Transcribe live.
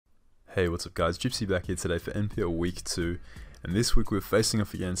Hey, what's up guys, Gypsy back here today for NPL Week 2, and this week we're facing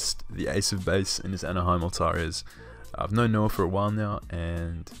off against the ace of base in his Anaheim Altarias. I've known Noah for a while now,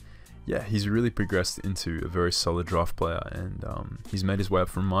 and yeah, he's really progressed into a very solid draft player, and he's made his way up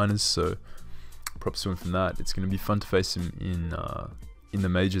from minors, so props to him from that. It's going to be fun to face him in the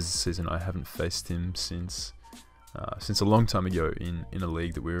majors this season. I haven't faced him since a long time ago in a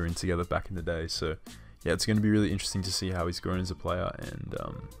league that we were in together back in the day, so yeah, it's going to be really interesting to see how he's grown as a player, and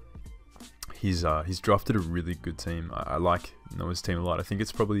he's drafted a really good team. I like Noah's team a lot. I think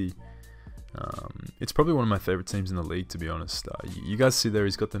it's probably one of my favorite teams in the league, to be honest. You guys see there,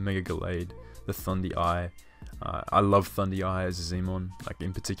 he's got the Mega Gallade, the Thundy Eye. I love Thundy Eye as a Zmon. Like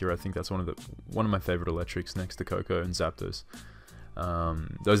in particular, I think that's one of my favorite electrics next to Coco and Zapdos.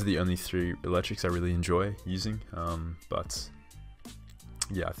 Those are the only three electrics I really enjoy using. But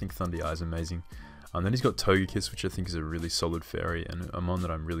yeah, I think Thundy Eye is amazing. And then he's got Togekiss, which I think is a really solid fairy, and a mon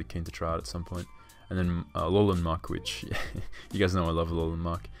that I'm really keen to try out at some point. And then Alolan Muck, which you guys know I love Alolan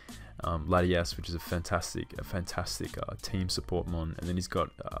Muck. Latias, which is a fantastic team support mon. And then he's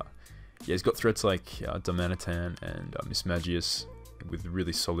got threats like Darmanitan and Mismagius with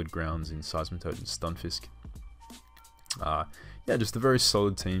really solid grounds in Seismitoad and Stunfisk. Yeah, just a very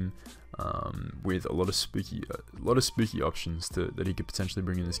solid team with a lot of spooky options that he could potentially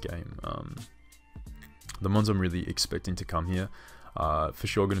bring in this game. The mons I'm really expecting to come here, for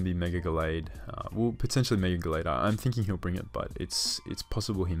sure going to be Mega Gallade, well, potentially Mega Gallade. I'm thinking he'll bring it, but it's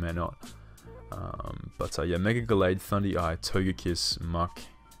possible he may not. Yeah, Mega Gallade, Thundy Eye, Togekiss, Muck,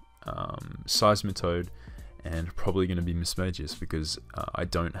 Seismitoad, and probably going to be Mismagius, because I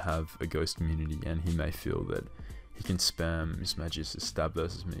don't have a ghost immunity, and he may feel that he can spam Mismagius' stab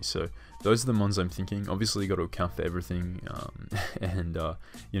versus me. So those are the mons I'm thinking. Obviously you got to account for everything, and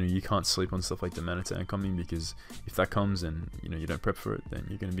you know, you can't sleep on stuff like the Darmanitan coming, because if that comes and you don't prep for it, then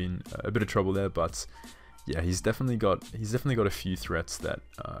you're going to be in a bit of trouble there. But yeah, he's definitely got a few threats that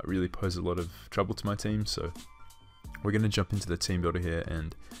really pose a lot of trouble to my team. So we're going to jump into the team builder here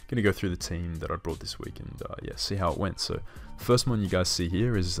and going to go through the team that I brought this week, and yeah, see how it went. So the first one you guys see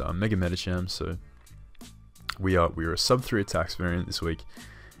here is Mega Medicham. So we are a sub 3 attacks variant this week,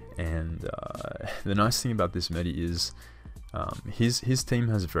 and the nice thing about this Medi is his team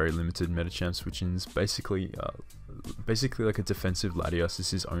has very limited Medicham switch-ins. Basically like a defensive Latias.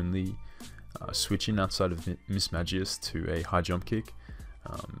 This is only switching outside of Mismagius to a high jump kick.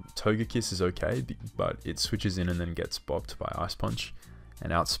 Togekiss is okay, but it switches in and then gets bopped by Ice Punch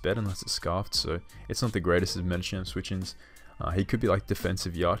and outsped unless it's scarfed, so it's not the greatest of Medicham switch-ins. He could be like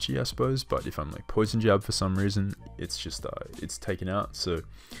defensive Yachi, I suppose, but if I'm like Poison Jab for some reason, it's just it's taken out. So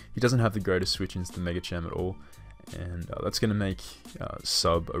he doesn't have the greatest switch-ins to Medicham at all, and that's going to make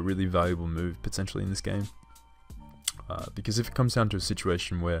sub a really valuable move potentially in this game, because if it comes down to a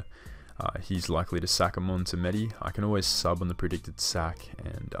situation where he's likely to sack a mon to Medi, I can always sub on the predicted sack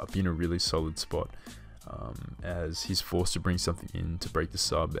and be in a really solid spot, as he's forced to bring something in to break the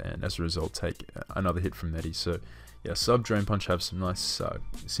sub, and as a result take another hit from Medi. So yeah, sub Drain Punch have some nice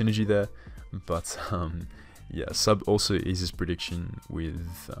synergy there, but yeah, sub also eases prediction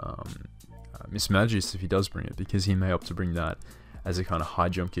with Mismagius if he does bring it, because he may opt to bring that as a kind of high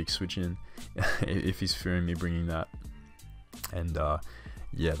jump kick switch in if he's fearing me bringing that. And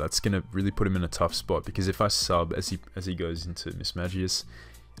yeah, that's gonna really put him in a tough spot, because if I sub as he goes into Mismagius,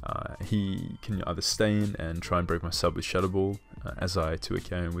 he can either stay in and try and break my sub with Shadow Ball, as I 2AK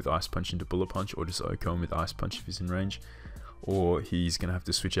him with Ice Punch into Bullet Punch, or just OHKO him with Ice Punch if he's in range, or he's going to have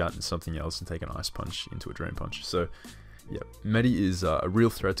to switch out into something else and take an Ice Punch into a Drain Punch. So yeah, Medi is a real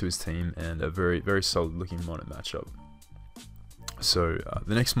threat to his team, and a very, very solid looking mon at matchup. So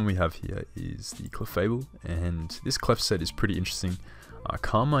the next one we have here is the Clefable, and this Clef set is pretty interesting.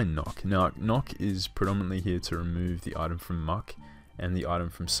 Carmine Knock. Now, Knock is predominantly here to remove the item from Muck and the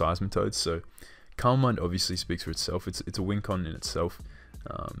item from Seismitoad, so Calm Mind obviously speaks for itself. It's a win con in itself,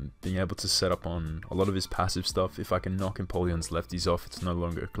 being able to set up on a lot of his passive stuff. If I can knock Empoleon's lefties off, it's no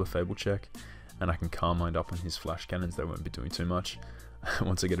longer a Clefable check, and I can Calm Mind up on his flash cannons. They won't be doing too much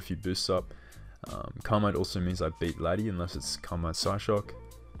once I get a few boosts up. Calm Mind also means I beat Laddie unless it's Calm Mind Psyshock.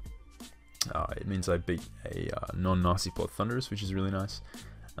 It means I beat a non-Nasty Plot Thunderous, which is really nice.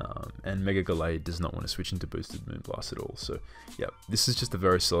 And Mega Gallade does not want to switch into boosted Moonblast at all. So yeah, this is just a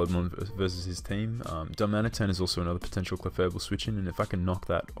very solid one versus his team. Darmanitan is also another potential Clefable switch in, and if I can knock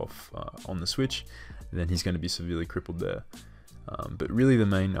that off on the switch, then he's going to be severely crippled there. But really the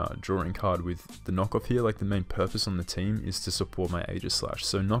main drawing card with the knockoff here, like the main purpose on the team, is to support my Aegis Slash.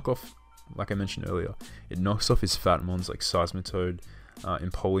 So knockoff, like I mentioned earlier, it knocks off his fat mons like Seismitoad,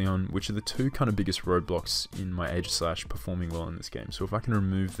 Empoleon, which are the two kind of biggest roadblocks in my Aegislash performing well in this game. So if I can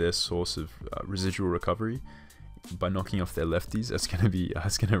remove their source of residual recovery by knocking off their lefties, that's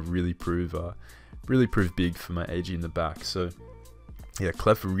gonna really prove big for my AG in the back. So yeah,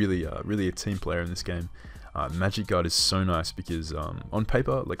 Clef really a team player in this game. Magic Guard is so nice because on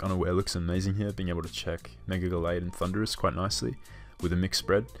paper, like Unaware looks amazing here, being able to check Mega Gallade and Thunderous quite nicely with a mixed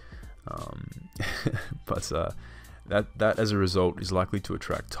spread. But that as a result is likely to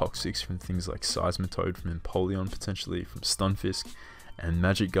attract Toxics from things like Seismitoad, from Empoleon potentially, from Stunfisk, and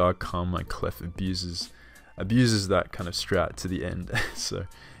Magic Guard Calm My Clef abuses that kind of strat to the end. So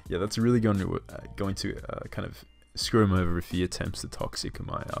yeah, that's really going to kind of screw him over if he attempts to Toxic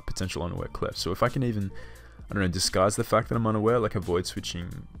my potential Unaware Clef. So if I can even, I don't know, disguise the fact that I'm unaware, like avoid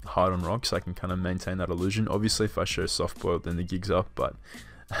switching hard on rocks, I can kind of maintain that illusion. Obviously if I show soft boiled, then the gig's up, but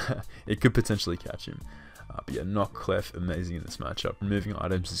it could potentially catch him. But yeah, Knock Clef, amazing in this matchup. Removing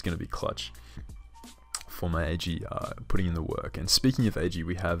items is going to be clutch for my AG, putting in the work. And speaking of AG,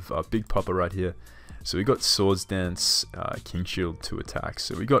 we have Big Papa right here. So we got Swords Dance, King Shield to attack.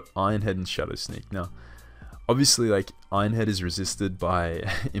 So we got Iron Head and Shadow Sneak. Now, obviously, like, Iron Head is resisted by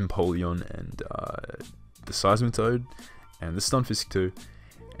Empoleon and the Seismitoad and the Stunfisk too.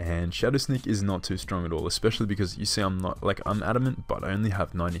 And Shadow Sneak is not too strong at all, especially because you see I'm adamant, but I only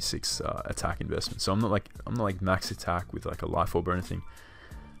have 96 attack investment, so I'm not like max attack with like a Life Orb or anything.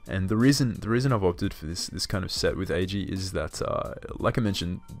 And the reason I've opted for this kind of set with AG is that, like I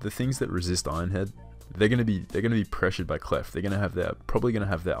mentioned, the things that resist Iron Head, they're gonna be pressured by Clef. They're probably gonna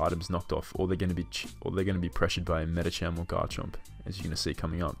have their items knocked off, or they're gonna be pressured by Medicham or Garchomp, as you're gonna see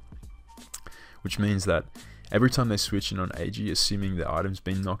coming up. Which means that every time they switch in on AG, assuming their item's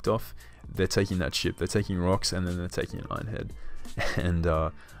been knocked off, they're taking that chip, they're taking rocks, and then they're taking an Iron Head. And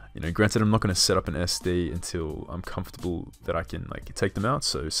you know, granted, I'm not going to set up an SD until I'm comfortable that I can like take them out.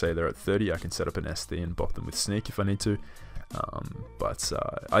 So say they're at 30, I can set up an SD and bop them with Sneak if I need to. But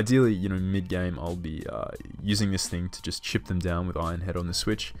ideally, you know, mid game, I'll be using this thing to just chip them down with Iron Head on the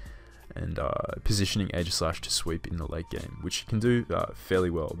switch, and positioning Aegislash to sweep in the late game, which he can do fairly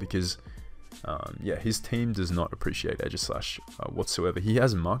well because. Yeah, his team does not appreciate Aegislash whatsoever. He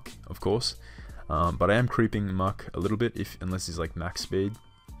has Muck, of course, but I am creeping Muck a little bit unless he's like max speed,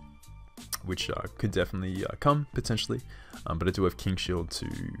 which could definitely come potentially. But I do have King Shield to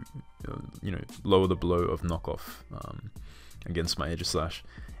you know, lower the blow of knockoff against my Aegislash,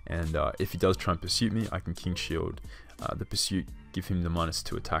 and if he does try and pursuit me, I can King Shield the pursuit, give him the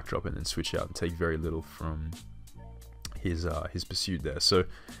 -2 attack drop, and then switch out and take very little from his pursuit there. So.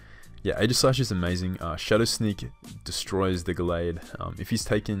 Yeah, Aegislash is amazing. Shadow Sneak destroys the Gallade. If he's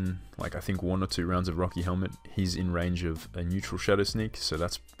taken, like, I think 1 or 2 rounds of Rocky Helmet, he's in range of a neutral Shadow Sneak, so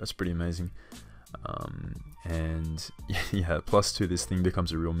that's pretty amazing. And yeah, +2, this thing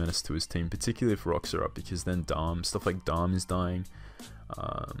becomes a real menace to his team, particularly if rocks are up, because then stuff like Darm is dying.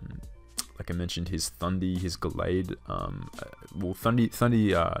 Like I mentioned, his Thundy, his Gallade. Well,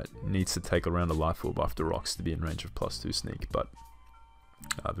 Thundy needs to take around a Life Orb after rocks to be in range of +2 Sneak, but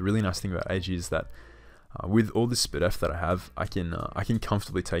the really nice thing about AG is that with all this Spit F that I have, I can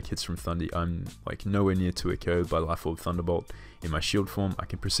comfortably take hits from Thundy. I'm like nowhere near to a KO by Life Orb Thunderbolt. In my shield form, I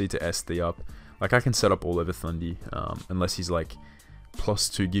can proceed to SD up. Like, I can set up all over Thundy, unless he's like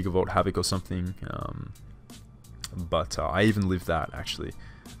 +2 Gigavolt Havoc or something. But I even live that actually,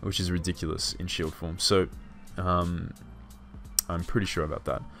 which is ridiculous in shield form. So I'm pretty sure about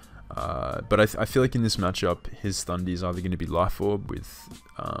that. But I feel like in this matchup, his Thundy is either going to be Life Orb with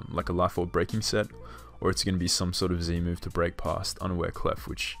like a Life Orb breaking set, or it's going to be some sort of Z move to break past Unaware Clef,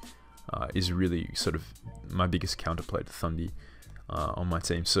 which is really sort of my biggest counterplay to Thundy on my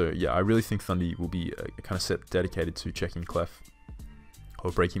team. So yeah, I really think Thundy will be a kind of set dedicated to checking Clef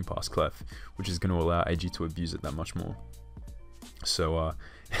or breaking past Clef, which is going to allow AG to abuse it that much more. So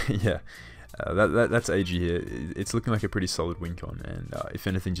yeah. That's AG here. It's looking like a pretty solid win con, and if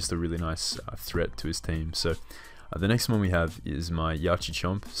anything, just a really nice threat to his team. So the next one we have is my Yachi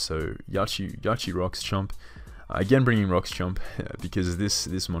Chomp. So Yachi Rocks Chomp. Again, bringing Rocks Chomp because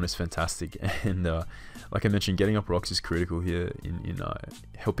this mon is fantastic, and like I mentioned, getting up rocks is critical here in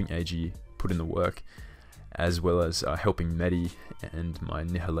helping AG put in the work, as well as helping Medi and my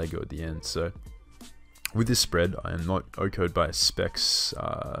Nihilego at the end. So. With this spread, I am not OHKO'd by a Specs,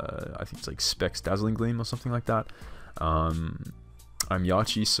 I think it's like Specs Dazzling Gleam or something like that. I'm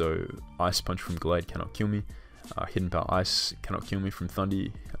Yachi, so Ice Punch from Gallade cannot kill me. Hidden Power Ice cannot kill me from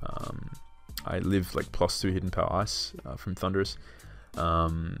Thundy. I live like +2 Hidden Power Ice from Thunderous.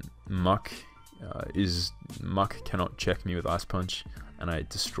 Muck cannot check me with Ice Punch, and I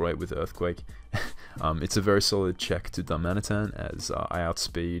destroy it with Earthquake. It's a very solid check to Darmanitan, as I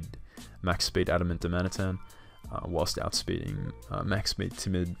outspeed max speed Adamant Darmanitan, whilst outspeeding max speed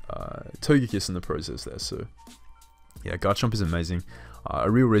timid Togekiss in the process there. So yeah, Garchomp is amazing.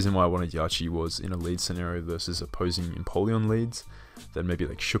 A real reason why I wanted Yachi was in a lead scenario versus opposing Empoleon leads, then maybe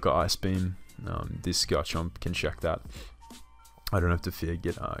like Shuka Ice Beam. This Garchomp can check that. I don't have to fear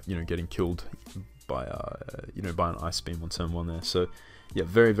getting killed by by an Ice Beam on turn 1 there. So yeah,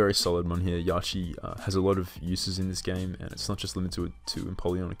 very, very solid one here. Yachi has a lot of uses in this game, and it's not just limited to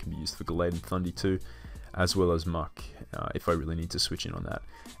Empoleon. It can be used for Gallade and Thundy too, as well as Muck if I really need to switch in on that,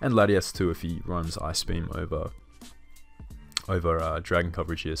 and Latias too if he runs Ice Beam over Dragon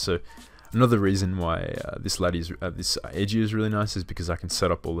coverage here. So another reason why this AG is really nice is because I can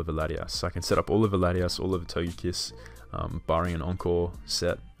set up all over Latias. So I can set up all over Latias, all over Togekiss, barring an Encore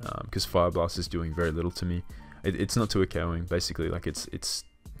set, because Fire Blast is doing very little to me. It's not too KOing, basically. Like it's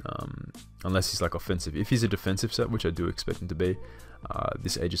unless he's like offensive. If he's a defensive set, which I do expect him to be,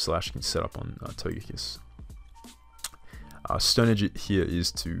 this Aegislash can set up on Togekiss. Stone Edge here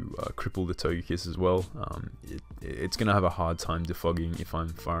is to cripple the Togekiss as well. It's going to have a hard time defogging if I'm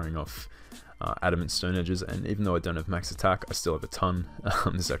firing off Adamant Stone Edges, and even though I don't have max attack, I still have a ton.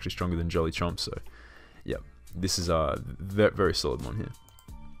 This is actually stronger than Jolly Chomp, so yeah, this is a very solid one here.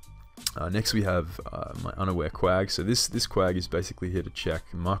 Next we have my Unaware Quag. So this Quag is basically here to check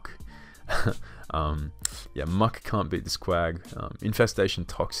Muck. Yeah, Muck can't beat this Quag. Infestation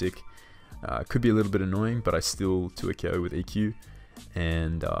Toxic. Could be a little bit annoying, but I still 2 KO with EQ.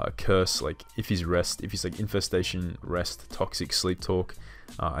 And Curse, like if he's like Infestation, Rest, Toxic, Sleep Talk,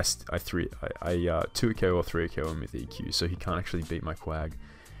 I 2 KO or 3 KO him with EQ, so he can't actually beat my Quag.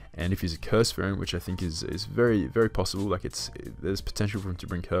 And if he's a Curse variant, which I think is very, very possible, like there's potential for him to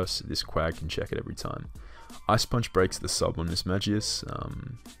bring Curse, this Quag can check it every time. Ice Punch breaks the sub on this Magius,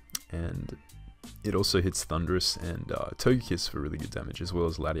 and it also hits Thunderous and Togekiss for really good damage, as well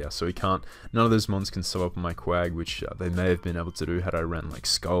as Latias. So none of those mons can sub up on my Quag, which they may have been able to do had I ran like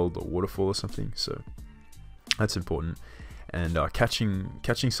Scald or Waterfall or something. So that's important. And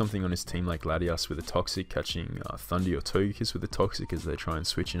catching something on his team like Latias with a Toxic, catching Thundy or Togekiss with a Toxic as they try and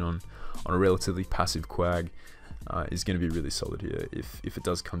switch in on a relatively passive Quag is going to be really solid here if it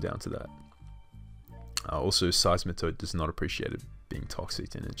does come down to that. Also, Seismitoad does not appreciate it being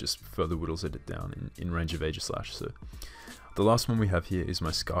toxic, and it just further whittles it down in range of Aegislash. So the last one we have here is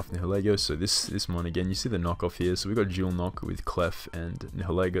my Scarf Nihilego. So this one, again, you see the knockoff here. So we've got dual knock with Clef and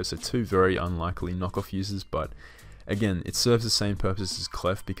Nihilego, so two very unlikely knockoff users, but again, it serves the same purpose as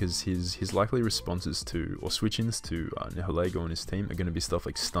Clef, because his likely responses to, or switch-ins to Nihilego and his team are going to be stuff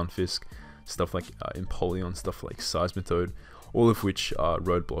like Stunfisk, stuff like Empoleon, stuff like Seismitoad, all of which are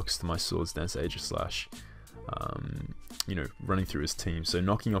roadblocks to my Swords Dance Aegislash, running through his team. So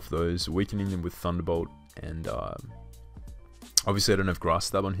knocking off those, weakening them with Thunderbolt, and obviously I don't have Grass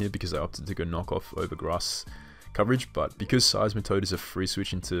Stab on here because I opted to go knockoff over Grass coverage, but because Seismitoad is a free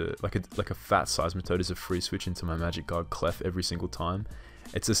switch into, like a fat Seismitoad is a free switch into my Magic Guard Clef every single time,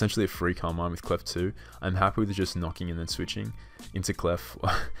 it's essentially a free Calm Mind with Clef too. I'm happy with just knocking and then switching into Clef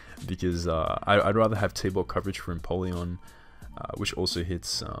because I'd rather have T-Ball coverage for Empoleon, which also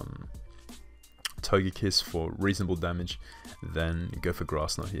hits Togekiss for reasonable damage, than go for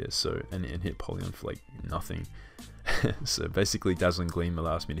Grass Knot here, so and hit Empoleon for like nothing. So basically Dazzling Gleam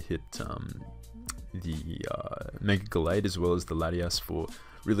allows me to hit the Mega Gallade as well as the Latias for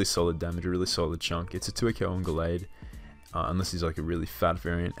really solid damage, a really solid chunk. It's a 2 KO on Gallade, unless he's like a really fat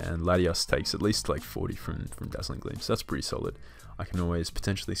variant, and Latias takes at least like 40 from Dazzling Gleam, so that's pretty solid. I can always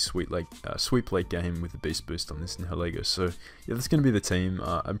potentially sweep late game with the Beast Boost on this Nihilego. So yeah, that's going to be the team.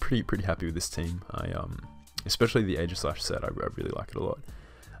 I'm pretty happy with this team. Especially the Aegislash set, I really like it a lot.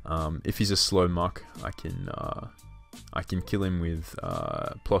 If he's a slow Muck, I can kill him with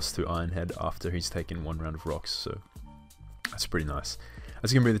 +2 Iron Head after he's taken 1 round of rocks, so that's pretty nice.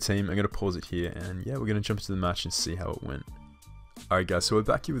 That's going to be the team. I'm going to pause it here, and yeah, we're going to jump into the match and see how it went. Alright guys, so we're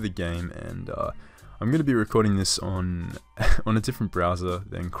back here with the game, and I'm going to be recording this on a different browser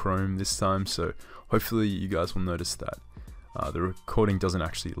than Chrome this time, so hopefully you guys will notice that the recording doesn't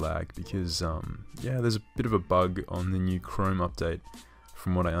actually lag, because yeah, there's a bit of a bug on the new Chrome update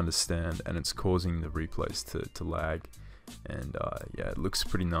from what I understand, and it's causing the replays to lag, and yeah, it looks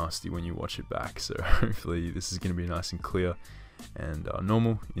pretty nasty when you watch it back, so hopefully this is going to be nice and clear and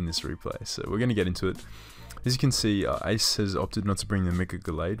normal in this replay. So we're going to get into it. As you can see, Ace has opted not to bring the Mega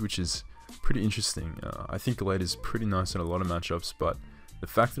Gallade, which is pretty interesting. I think Gallade is pretty nice in a lot of matchups, but the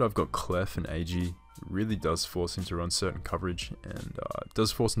fact that I've got Clef and AG really does force him to run certain coverage, and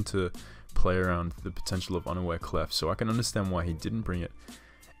does force him to play around the potential of Unaware Clef, so I can understand why he didn't bring it.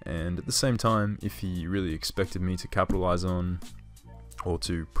 And at the same time, if he really expected me to capitalize on or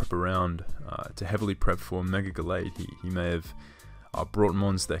to prep around, to heavily prep for Mega Gallade, he may have brought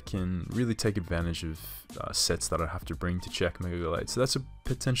mons that can really take advantage of sets that I have to bring to check Mega Gallade. So that's a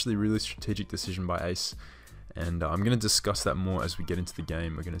potentially really strategic decision by Ace, and I'm going to discuss that more as we get into the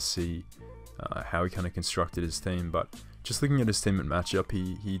game. We're going to see how he kind of constructed his team, but just looking at his team at matchup,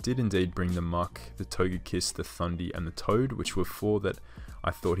 he did indeed bring the Muck, the Togekiss, the Thundy, and the Toad, which were 4 that I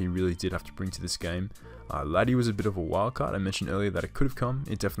thought he really did have to bring to this game. Laddie was a bit of a wild card. I mentioned earlier that it could have come.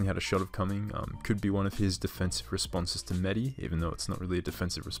 It definitely had a shot of coming. Could be one of his defensive responses to Medi, even though it's not really a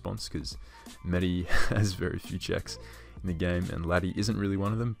defensive response because Medi has very few checks in the game, and Laddie isn't really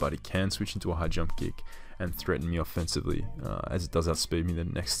one of them, but it can switch into a high jump kick and threaten me offensively, as it does outspeed me the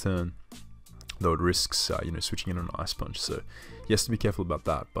next turn, though it risks switching in on an Ice Punch, so he has to be careful about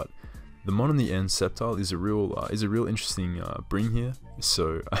that. But the mon on the end, Sceptile, is a real interesting bring here.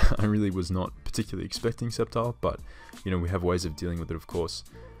 So I really was not particularly expecting Sceptile, but we have ways of dealing with it, of course.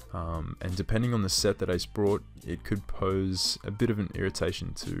 And depending on the set that Ace brought, it could pose a bit of an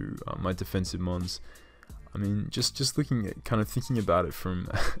irritation to my defensive mons. I mean, just looking at, kind of thinking about it from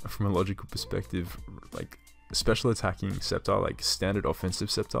from a logical perspective, like special attacking Sceptile, like standard offensive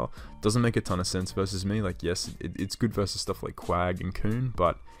Sceptile, doesn't make a ton of sense versus me. Like, yes, it's good versus stuff like Quag and Coon,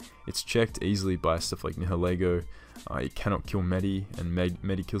 but it's checked easily by stuff like Nihilego. It cannot kill Medi, and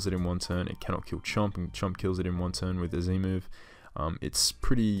Medi kills it in one turn. It cannot kill Chomp, and Chomp kills it in one turn with a Z move. It's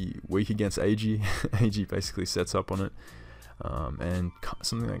pretty weak against AG. AG basically sets up on it. And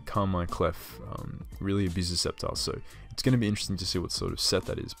something like Calm Mind Clef really abuses Sceptile, so it's going to be interesting to see what sort of set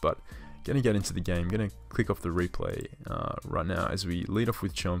that is. But going to get into the game, going to click off the replay right now as we lead off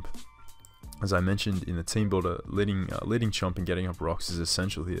with Chomp. As I mentioned in the team builder, leading Chomp and getting up rocks is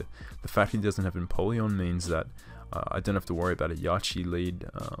essential here. The fact he doesn't have Empoleon means that I don't have to worry about a Yachi lead,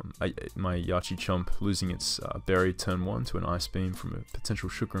 my Yachi Chomp losing its berry turn 1 to an Ice Beam from a potential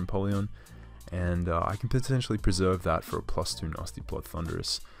Shuka Empoleon, and I can potentially preserve that for a +2 Nasty Plot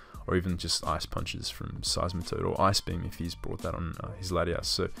Thunderous, or even just Ice Punches from Seismitoad, or Ice Beam if he's brought that on his Latias.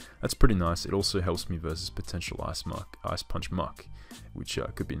 So that's pretty nice. It also helps me versus potential Ice Punch Muck, which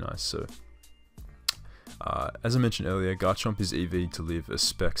could be nice. So as I mentioned earlier, Garchomp is EV to live a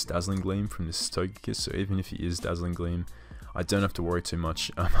Specs Dazzling Gleam from this Togekiss, so even if he is Dazzling Gleam, I don't have to worry too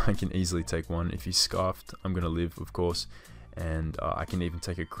much. I can easily take one. If he's Scarfed, I'm going to live, of course, and I can even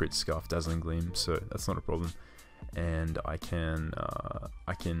take a crit Scarf Dazzling Gleam, so that's not a problem. And I think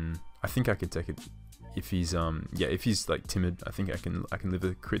I can take it if he's if he's like timid. I think I can live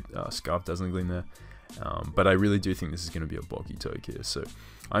a crit Scarf Dazzling Gleam there. But I really do think this is going to be a bulky Toad here, so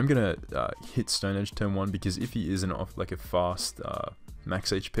I'm gonna hit Stone Edge turn 1, because if he is a fast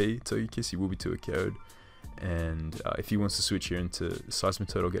max HP Togekiss, he will be 2 KO'd, and if he wants to switch here into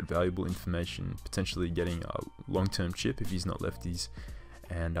Seismitoad, I'll get valuable information, potentially getting a long-term chip if he's not lefties,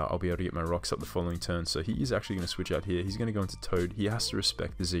 and I'll be able to get my rocks up the following turn. So he is actually going to switch out here. He's going to go into Toad. He has to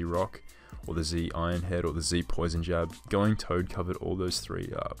respect the Z Rock, or the Z Iron Head, or the Z Poison Jab. Going Toad covered all those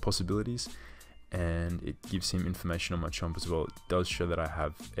 3 possibilities, and it gives him information on my Chomp as well. It does show that I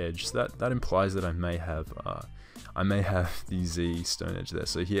have Edge, so that implies that I may have the Z Stone Edge there.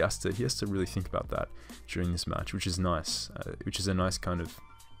 So he has to really think about that during this match, which is nice, which is a nice kind of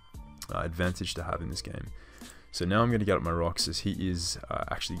advantage to have in this game. So now I'm going to get up my rocks, as he is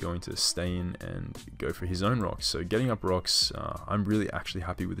actually going to stay in and go for his own rocks. So getting up rocks, I'm really actually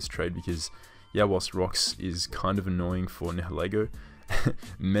happy with this trade, because yeah, whilst rocks is kind of annoying for Nihilego,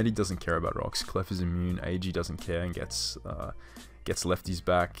 Medi doesn't care about rocks. Clef is immune, AG doesn't care and gets lefties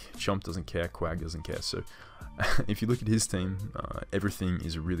back, Chomp doesn't care, Quag doesn't care. So if you look at his team, everything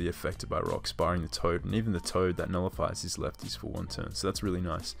is really affected by rocks, barring the Toad, and even the Toad that nullifies his lefties for 1 turn, so that's really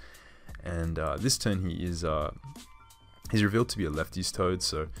nice. And this turn he's revealed to be a lefties Toad,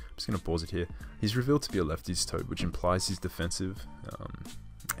 so I'm just going to pause it here. He's revealed to be a lefties Toad, which implies he's defensive,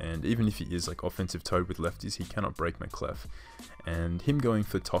 and even if he is like offensive Toad with lefties, he cannot break my Clef. And him going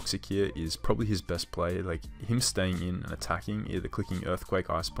for Toxic here is probably his best play. Like, him staying in and attacking, either clicking Earthquake,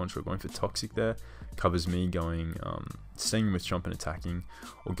 Ice Punch, or going for Toxic there, covers me going staying with Chomp and attacking,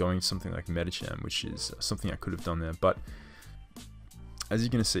 or going something like Medicham, which is something I could have done there. But as you're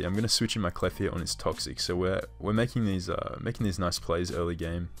gonna see, I'm gonna switch in my Clef here on his Toxic. So we're making these nice plays early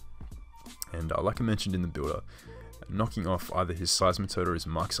game, and like I mentioned in the builder, knocking off either his Seismitoad or his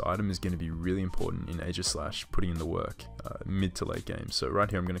Muck's item is going to be really important in Aegis Slash, putting in the work mid to late game. So right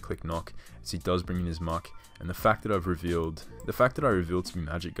here I'm going to click knock, as he does bring in his Muck, and the fact that I revealed to be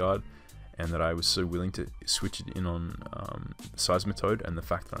Magic Guard, and that I was so willing to switch it in on Seismitoad, and the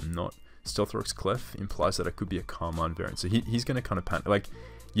fact that I'm not Stealth Rock's Clef, implies that I could be a Calm Mind variant. So he's going to kind of panic. Like,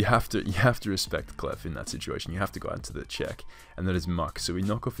 you have to respect Clef in that situation. You have to go out into the check, and that is Muck. So we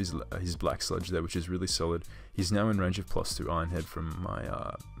knock off his Black Sludge there, which is really solid. He's now in range of +2 Iron Head from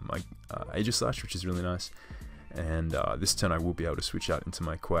my Aegislash, which is really nice. And this turn I will be able to switch out into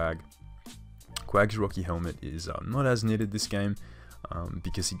my Quag. Quag's Rocky Helmet is not as needed this game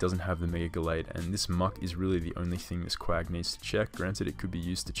because he doesn't have the Mega Gallade, and this Muck is really the only thing this Quag needs to check. Granted, it could be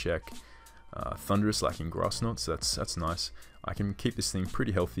used to check Thunderous lacking Grass Knot, so that's nice. I can keep this thing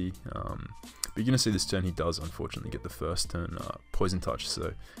pretty healthy, but you're going to see this turn he does unfortunately get the first turn Poison Touch,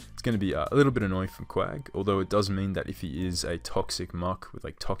 so it's going to be a little bit annoying from Quag, although it does mean that if he is a Toxic Muck with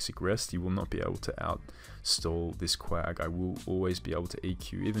like Toxic Rest, he will not be able to outstall this Quag. I will always be able to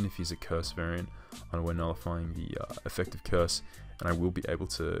EQ, even if he's a Curse variant, when nullifying the effective Curse, and I will be able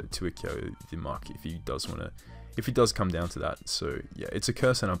to echo the Muck if he does come down to that. So yeah, it's a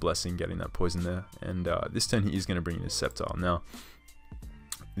Curse and a Blessing getting that poison there, and this turn he is going to bring in his Sceptile. Now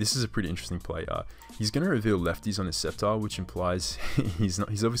this is a pretty interesting play. He's going to reveal lefties on his Sceptile, which implies he's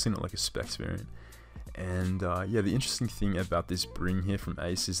obviously not like a Specs variant. And yeah, the interesting thing about this bring here from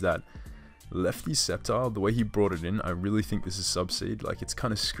Ace is that lefty Sceptile, the way he brought it in, I really think this is Subseed. Like, it's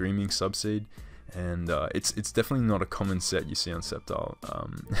kind of screaming Subseed. And it's definitely not a common set you see on Sceptile.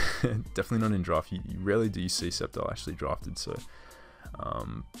 Definitely not in draft. You rarely do you see Sceptile actually drafted. So,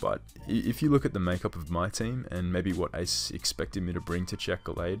 but if you look at the makeup of my team and maybe what Ace expected me to bring to check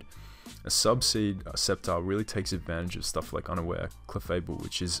Gallade, a Subseed Sceptile really takes advantage of stuff like Unaware, Clefable,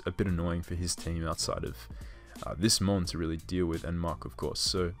 which is a bit annoying for his team outside of this Mon to really deal with, and Mark, of course.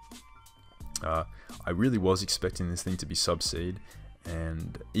 So I really was expecting this thing to be Subseed.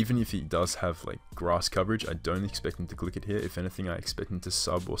 And even if he does have like grass coverage, I don't expect him to click it here. If anything, I expect him to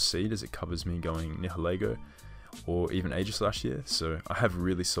sub or seed, as it covers me going Nihilego or even Aegislash here. So I have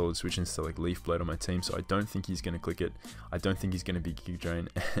really solid switch-ins to like Leaf Blade on my team, so I don't think he's going to click it. I don't think he's going to be Giga Drain,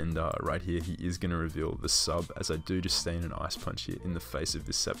 and right here he is going to reveal the sub, as I do just stay in an Ice Punch here in the face of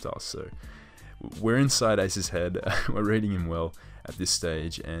this Sceptile. So we're inside Ace's head. We're reading him well at this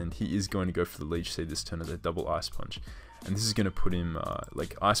stage, and he is going to go for the Leech Seed this turn as a double Ice Punch. And this is going to put him,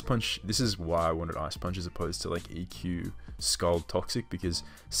 like, Ice Punch. This is why I wanted Ice Punch as opposed to, like, EQ Scald Toxic, because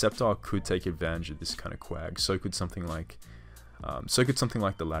Sceptile could take advantage of this kind of Quag. So could something like the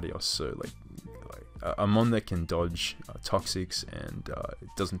Latios. So, like a Mon that can dodge Toxics and it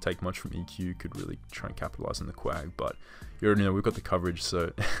doesn't take much from EQ could really try and capitalize on the Quag. But you already know we've got the coverage,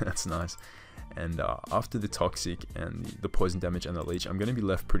 so that's nice. And after the Toxic and the Poison damage and the Leech, I'm going to be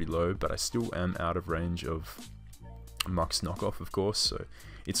left pretty low, but I still am out of range of Muck's knockoff, of course, so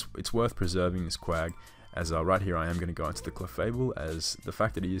it's worth preserving this Quag, as right here I am going to go into the Clefable, as the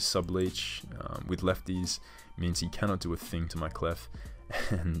fact that he is sub-leech with lefties means he cannot do a thing to my Clef,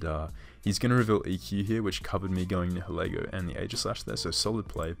 and he's going to reveal EQ here, which covered me going Nihilego and the Aegislash there, so solid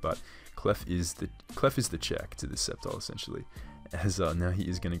play, but Clef is the check to this Sceptile essentially, as now he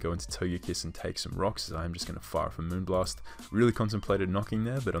is going to go into Togekiss and take some rocks, as I am just going to fire off a Moonblast. Really contemplated knocking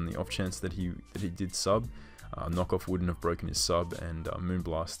there, but on the off chance that he did sub, knockoff wouldn't have broken his sub, and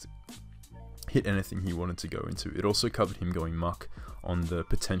Moonblast hit anything he wanted to go into. It also covered him going Muck on the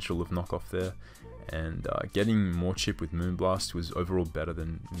potential of knockoff there, and getting more chip with Moonblast was overall better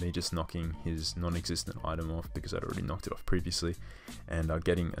than me just knocking his non-existent item off, because I'd already knocked it off previously, and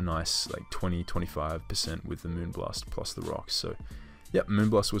getting a nice like 20-25% with the Moonblast plus the rocks. So yep,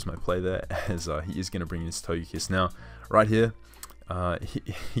 Moonblast was my play there, as he is going to bring in his Togekiss. Now right here,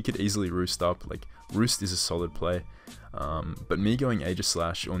 he could easily Roost up. Like, Roost is a solid play, but me going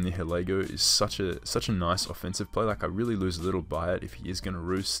Aegislash or Nihilego is such a nice offensive play. Like, I really lose a little by it if he is going to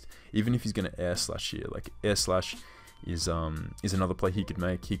Roost, even if he's going to Air Slash here. Like, Air Slash is another play he could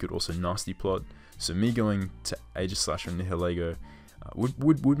make. He could also Nasty Plot. So me going to Aegislash or Nihilego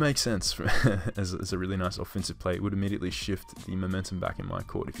would make sense as a really nice offensive play. It would immediately shift the momentum back in my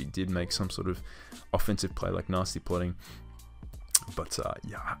court if he did make some sort of offensive play like Nasty Plotting. But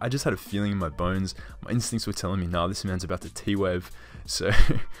yeah, I just had a feeling in my bones. My instincts were telling me, nah, this man's about to T-Wave. So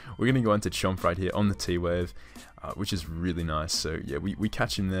we're going to go into Chomp right here on the T-Wave, which is really nice. So yeah, we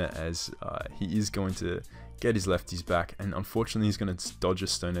catch him there, as he is going to get his lefties back. And unfortunately, he's going to dodge a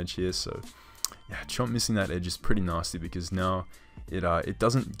Stone Edge here. So yeah, Chomp missing that edge is pretty nasty, because now it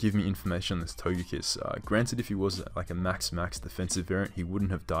doesn't give me information on this Togekiss. Granted, if he was like a max defensive variant, he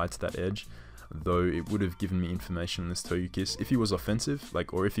wouldn't have died to that edge, though it would have given me information on this Togekiss. If he was offensive,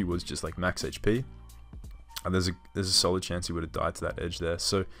 like, or if he was just like max HP, there's a solid chance he would have died to that edge there.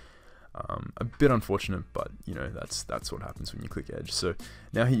 So a bit unfortunate, but you know, that's what happens when you click edge. So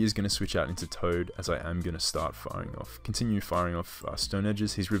now he is going to switch out into Toad, as I am going to start continue firing off Stone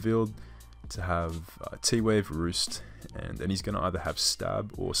Edges. He's revealed to have T-Wave, Roost, and then he's going to either have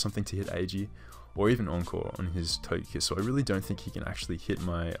Stab or something to hit AG, or even Encore on his Togekiss. So I really don't think he can actually hit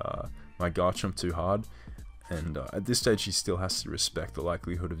my my Garchomp too hard. And at this stage, he still has to respect the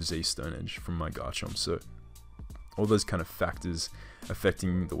likelihood of Z Stone Edge from my Garchomp. So all those kind of factors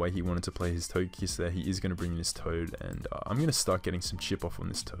affecting the way he wanted to play his Togekiss there, he is going to bring in his Toad, and I'm going to start getting some chip off on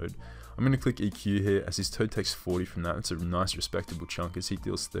this Toad. I'm going to click EQ here, as his Toad takes 40 from that. It's a nice respectable chunk, as he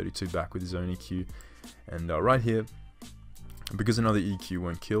deals 32 back with his own EQ. And right here, because another EQ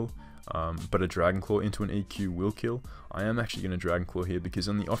won't kill, but a Dragon Claw into an EQ will kill, I am actually going to Dragon Claw here, because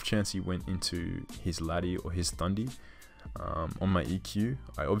on the off chance he went into his Laddie or his Thundy, on my EQ,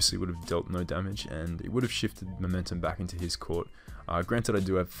 I obviously would have dealt no damage, and it would have shifted momentum back into his court. Granted, I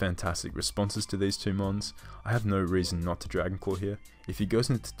do have fantastic responses to these two mons. I have no reason not to Dragon Claw here. If he goes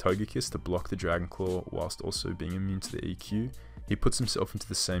into Togekiss to block the Dragon Claw whilst also being immune to the EQ, he puts himself into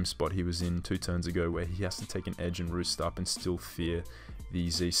the same spot he was in 2 turns ago, where he has to take an Edge and Roost up and still fear the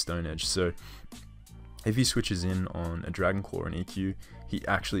Z Stone Edge. So if he switches in on a Dragon Claw and EQ, he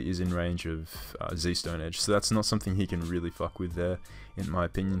actually is in range of Z Stone Edge. So that's not something he can really fuck with there, in my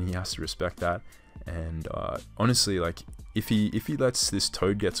opinion. He has to respect that. And honestly, like, if he lets this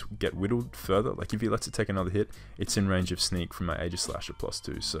Toad get whittled further, like if he lets it take another hit, it's in range of Sneak from my Aegislasher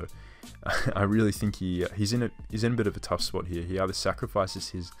 +2. So I really think he's in a bit of a tough spot here. He either sacrifices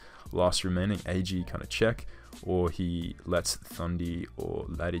his last remaining AG kind of check, or he lets Thundy or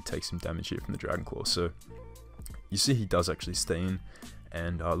Laddie take some damage here from the Dragon Claw. So you see he does actually stay in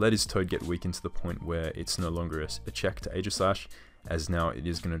and let his Toad get weakened to the point where it's no longer a check to Aegislash, as now it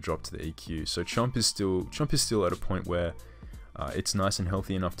is going to drop to the EQ. So Chomp is still at a point where it's nice and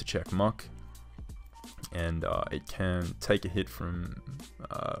healthy enough to check Muck, and it can take a hit from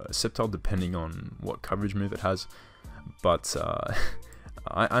Sceptile depending on what coverage move it has. But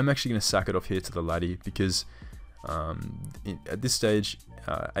I'm actually going to sack it off here to the Laddie, because at this stage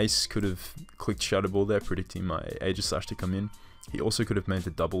Ace could have clicked Shadow Ball there, predicting my Aegislash to come in. He also could have made the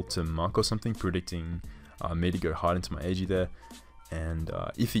double to Muck or something, predicting me to go hard into my AG there. And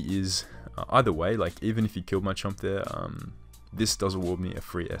if he is, either way, like even if he killed my Chomp there, this does award me a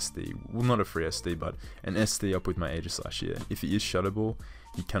free SD. Well, not a free SD, but an SD up with my Aegislash here. If he is Shadow Ball,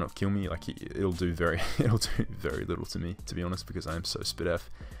 he cannot kill me. Like it'll do very little to me, to be honest, because I am so Spit F,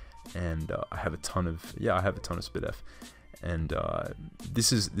 and I have a ton of Spit F. And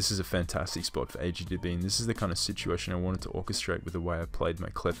this is a fantastic spot for AG to be in. This is the kind of situation I wanted to orchestrate with the way I played my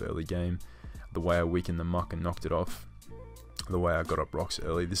Clef early game, the way I weakened the Muck and knocked it off, the way I got up rocks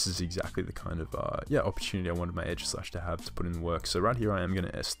early. This is exactly the kind of opportunity I wanted my Aegislash to have to put in the work. So right here I am going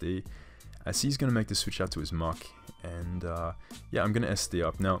to SD, as he's going to make the switch out to his Muck, and I'm going to SD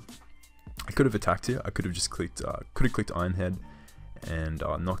up. Now I could have attacked here. I could have just clicked Iron Head and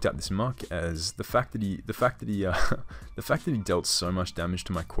knocked out this Muck, as the fact that he dealt so much damage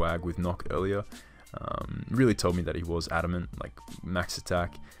to my Quag with Knock earlier really told me that he was adamant, like max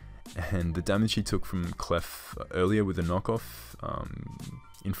attack. And the damage he took from Clef earlier with the knockoff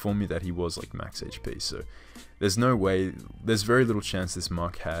informed me that he was like max HP. So there's very little chance this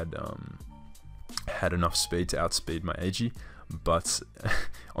Muck had enough speed to outspeed my AG. But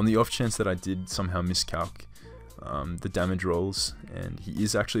on the off chance that I did somehow miscalc the damage rolls, and he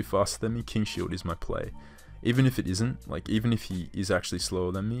is actually faster than me, King Shield is my play. Even if it isn't, like even if he is actually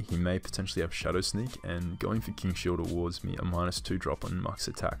slower than me, he may potentially have Shadow Sneak, and going for King Shield awards me a -2 drop on Muck's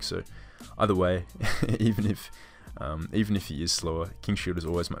attack. So either way, even if he is slower, King Shield is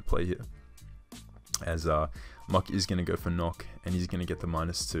always my play here, as Muck is going to go for Knock, and he's going to get the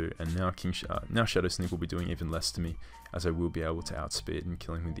 -2, and now Shadow Sneak will be doing even less to me, as I will be able to outspeed and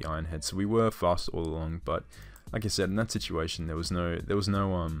kill him with the Iron Head. So we were fast all along, but like I said, in that situation there was no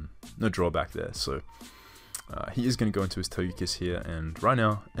drawback there. So he is going to go into his Togekiss here, and right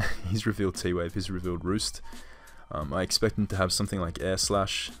now he's revealed T-Wave, he's revealed Roost. I expect him to have something like Air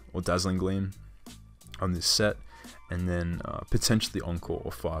Slash or Dazzling Gleam on this set, and then potentially Encore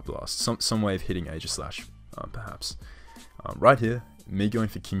or Fire Blast, some way of hitting Aegislash perhaps. Right here, me going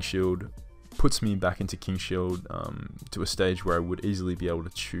for King Shield puts me back into King Shield to a stage where I would easily be able to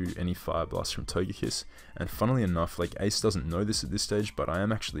chew any Fire Blast from Togekiss. And funnily enough, like Ace doesn't know this at this stage, but I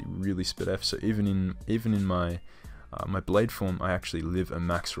am actually really Spit F. So even in my Blade form, I actually live a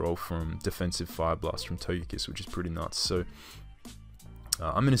max roll from defensive Fire Blast from Togekiss, which is pretty nuts. So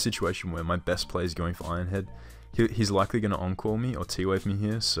I'm in a situation where my best play is going for Iron Head. He's likely going to Encore me or T-Wave me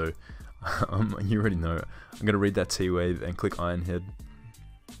here, so you already know. I'm going to read that T-Wave and click Iron Head,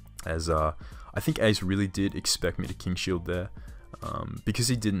 as I think Ace really did expect me to King Shield there, because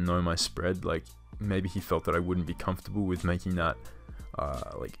he didn't know my spread. Like maybe he felt that I wouldn't be comfortable with making that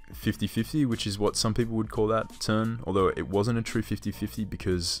like 50-50, which is what some people would call that turn, although it wasn't a true 50-50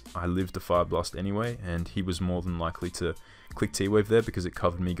 because I lived the Fire Blast anyway, and he was more than likely to click T-Wave there because it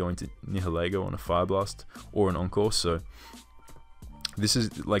covered me going to Nihilego on a Fire Blast or an Encore. So this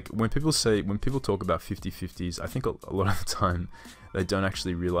is like when people talk about 50-50s, I think a lot of the time they don't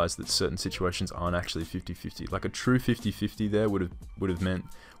actually realize that certain situations aren't actually 50-50. Like a true 50-50 there would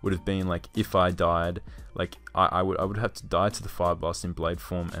have been like if I died, like I would have to die to the Fire Blast in Blade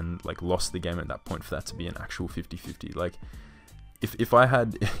form and like lost the game at that point for that to be an actual 50-50. Like if I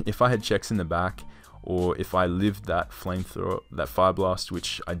had checks in the back, or if I lived that Flamethrower, that Fire Blast,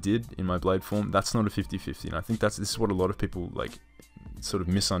 which I did in my Blade form, that's not a 50-50. And I think this is what a lot of people like sort of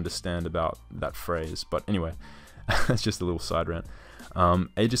misunderstand about that phrase. But anyway, that's just a little side rant.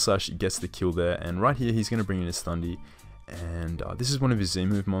 Aegislash gets the kill there, and right here he's going to bring in his Thundy, and this is one of his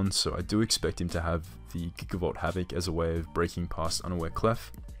Z-move mons, so I do expect him to have the Gigavolt Havoc as a way of breaking past Unaware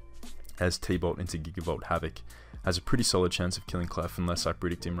Clef, as T-Bolt into Gigavolt Havoc has a pretty solid chance of killing Clef unless I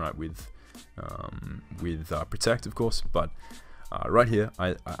predict him right with Protect, of course. But right here,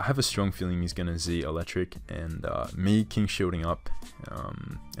 I have a strong feeling he's going to Z Electric, and me King Shielding up,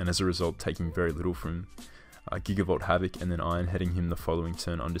 and as a result taking very little from Gigavolt Havoc, and then Iron heading him the following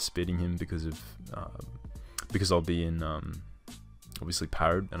turn, underspeeding him because I'll be in obviously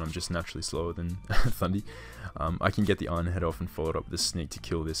parried, and I'm just naturally slower than Thundy. I can get the Iron Head off and follow it up with a Sneak to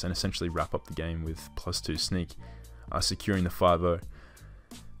kill this, and essentially wrap up the game with +2 Sneak, securing the 5-0.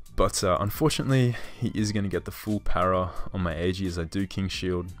 But unfortunately, he is going to get the full para on my Agi as I do King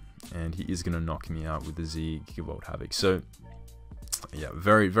Shield, and he is going to knock me out with the Z Gigavolt Havoc. So yeah,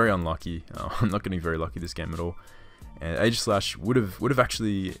 very, very unlucky. I'm not getting very lucky this game at all. And Aegislash would have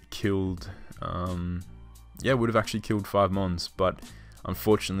actually killed, would have actually killed 5 mons, but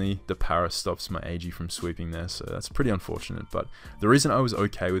unfortunately the para stops my Agi from sweeping there, so that's pretty unfortunate. But the reason I was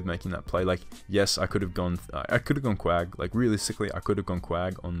okay with making that play, like yes, I could have gone Quag. Like realistically, I could have gone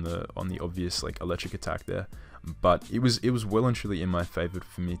Quag on the obvious like electric attack there, but it was well and truly in my favor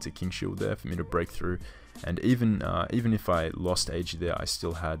for me to King Shield there, for me to break through. And even if I lost Agi there, I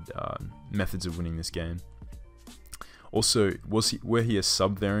still had methods of winning this game. Also, were he a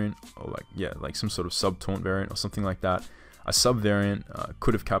sub variant, or like some sort of sub taunt variant or something like that? A sub variant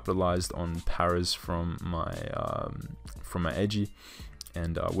could have capitalized on paras from my Agi,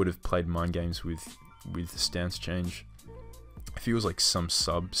 and would have played mind games with stance change. If he was like some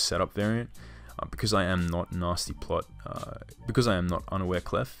sub setup variant, because I am not nasty plot, because I am not Unaware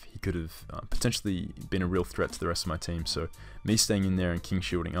Clef, he could have potentially been a real threat to the rest of my team. So me staying in there and King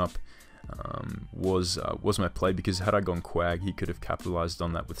Shielding up was my play, because had I gone Quag, he could have capitalized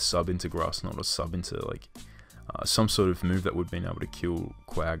on that with sub into Grass Knot, or sub into like some sort of move that would have been able to kill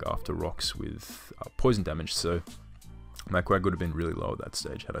Quag after rocks with poison damage. So my Quag would have been really low at that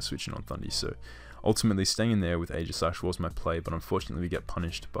stage had I switched in on Thundy. So ultimately staying in there with Aegislash was my play, but unfortunately we get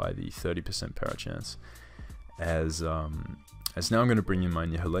punished by the 30% para chance. As now I'm going to bring in my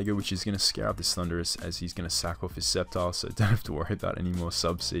Nihilego, which is going to scare up this Thunderous, as he's going to sack off his Sceptile, so don't have to worry about any more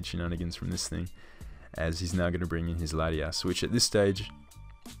sub-seed shenanigans from this thing, as he's now going to bring in his Latias, which at this stage,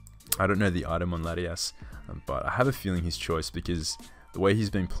 I don't know the item on Latias, but I have a feeling his choice, because the way he's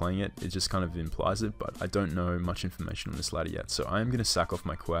been playing it, it just kind of implies it, but I don't know much information on this ladder yet, so I am going to sack off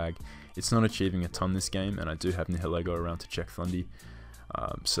my Quag. It's not achieving a ton this game, and I do have Nihilego around to check Thundy.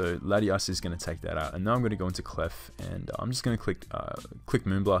 So Latias is going to take that out, and now I'm going to go into Clef, and I'm just going to click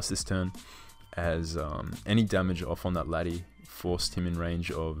Moonblast this turn, as any damage off on that Lati forced him in range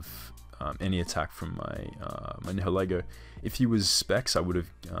of any attack from my Nihilego. If he was Specs, I would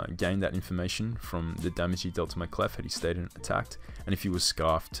have gained that information from the damage he dealt to my Clef had he stayed and attacked, and if he was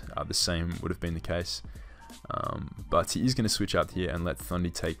Scarfed, the same would have been the case. But he is going to switch out here and let Thundy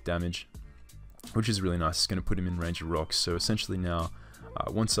take damage, which is really nice. It's going to put him in range of rocks. So essentially now,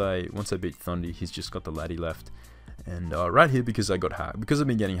 once I beat Thundy, he's just got the Lati left. And right here, because I've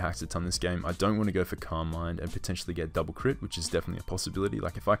been getting hacked a ton this game, I don't want to go for Calm Mind and potentially get double crit, which is definitely a possibility.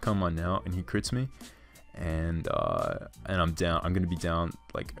 Like if I Calm Mind now and he crits me, and I'm going to be down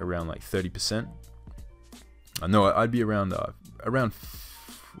like around like 30%. No, I'd be around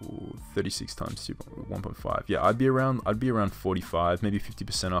 36 times 1.5. Yeah, I'd be around 45, maybe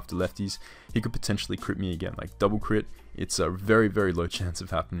 50% after lefties. He could potentially crit me again, like double crit. It's a very, very low chance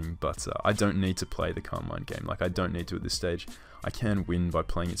of happening, but I don't need to play the Calm Mind game. Like I don't need to at this stage. I can win by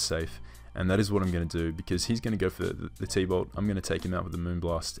playing it safe, and that is what I'm going to do, because he's going to go for the T-Bolt. I'm going to take him out with the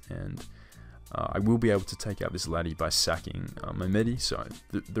Moonblast, and I will be able to take out this Lati by sacking my Medi. So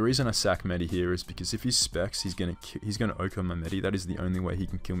the reason I sack Medi here is because if he's Specs, he's gonna Oko my Medi. That is the only way he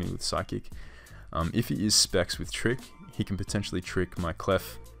can kill me with Psychic. If he is Specs with Trick, he can potentially trick my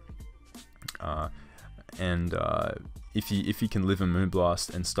Clef, and if he can live a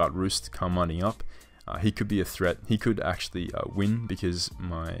Moonblast and start Roost Calm Minding up, he could be a threat. He could actually win, because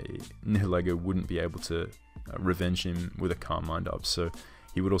my Nihilego wouldn't be able to revenge him with a Calm Mind up. So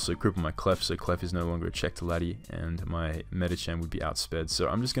he would also cripple my Clef, so Clef is no longer a check to Laddie, and my Medicham would be outsped. So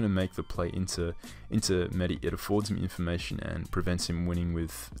I'm just going to make the play into Medi. It affords him information and prevents him winning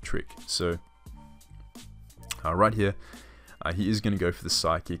with Trick. So right here, he is going to go for the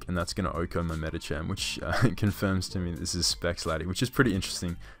Psychic, and that's going to Oko my Medicham, which confirms to me this is Specs Laddie, which is pretty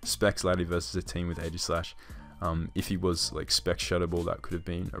interesting. Specs Laddie versus a team with Aegislash. If he was like Specs Shadow Ball, that could have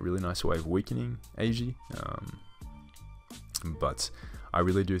been a really nice way of weakening AG. But I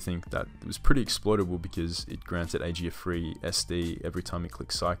really do think that it was pretty exploitable, because it granted AG a free SD every time he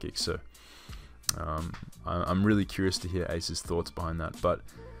clicked Psychic. So I'm really curious to hear Ace's thoughts behind that. But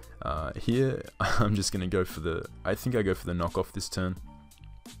here I'm just going to go for the, I think I go for the knockoff this turn,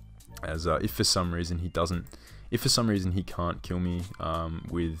 as if for some reason he can't kill me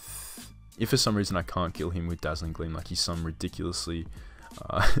if for some reason I can't kill him with Dazzling Gleam, like he's some ridiculously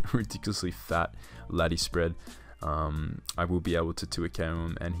fat Laddie spread, I will be able to 2-KO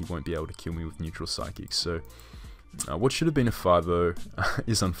him, and he won't be able to kill me with neutral Psychics. So what should have been a 5-0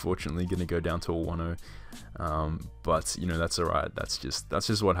 is unfortunately going to go down to a 1-0, but you know, that's alright. That's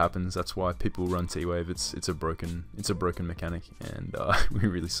just what happens. That's why people run T-Wave. It's a broken mechanic, and we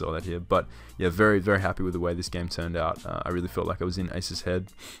really saw that here. But yeah, very, very happy with the way this game turned out. I really felt like I was in Ace's head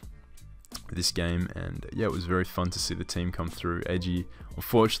this game, and yeah, it was very fun to see the team come through. AG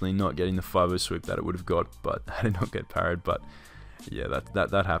unfortunately not getting the 5-0 sweep that it would have got, but I did not get parried. But yeah,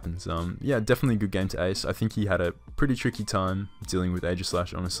 that happens. Yeah, definitely a good game to Ace. I think he had a pretty tricky time dealing with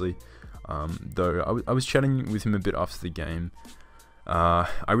Aegislash, honestly. Though I was chatting with him a bit after the game. I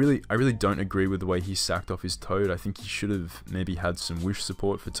really don't agree with the way he sacked off his Toad. I think he should have maybe had some wish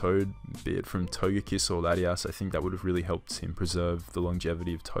support for Toad, be it from Togekiss or Latias. I think that would have really helped him preserve the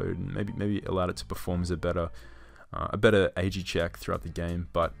longevity of Toad, and maybe allowed it to perform as a better AG check throughout the game.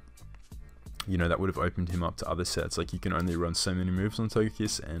 But you know, that would have opened him up to other sets. Like, you can only run so many moves on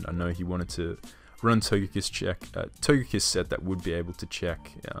Togekiss, and I know he wanted to run Togekiss set that would be able to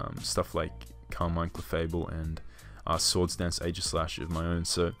check stuff like Calm Mind, Clefable, and Swords Dance Aegislash of my own.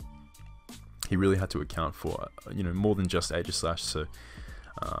 So he really had to account for you know, more than just Aegislash. So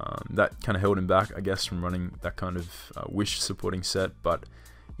that kind of held him back, I guess, from running that kind of wish supporting set. But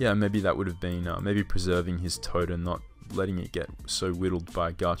yeah, maybe that would have been maybe preserving his Toad and not letting it get so whittled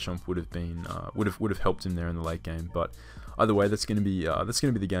by Garchomp would have been would have helped him there in the late game. But either way, that's gonna be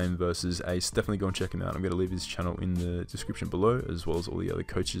the game versus Ace. Definitely go and check him out. I'm gonna leave his channel in the description below, as well as all the other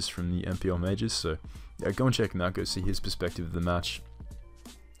coaches from the NPL majors. So yeah, go and check him out. Go see his perspective of the match.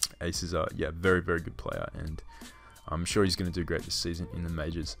 Ace is yeah, very, very good player, and I'm sure he's gonna do great this season in the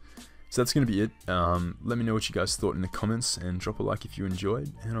majors. So that's gonna be it. Let me know what you guys thought in the comments, and drop a like if you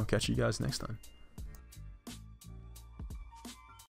enjoyed, and I'll catch you guys next time.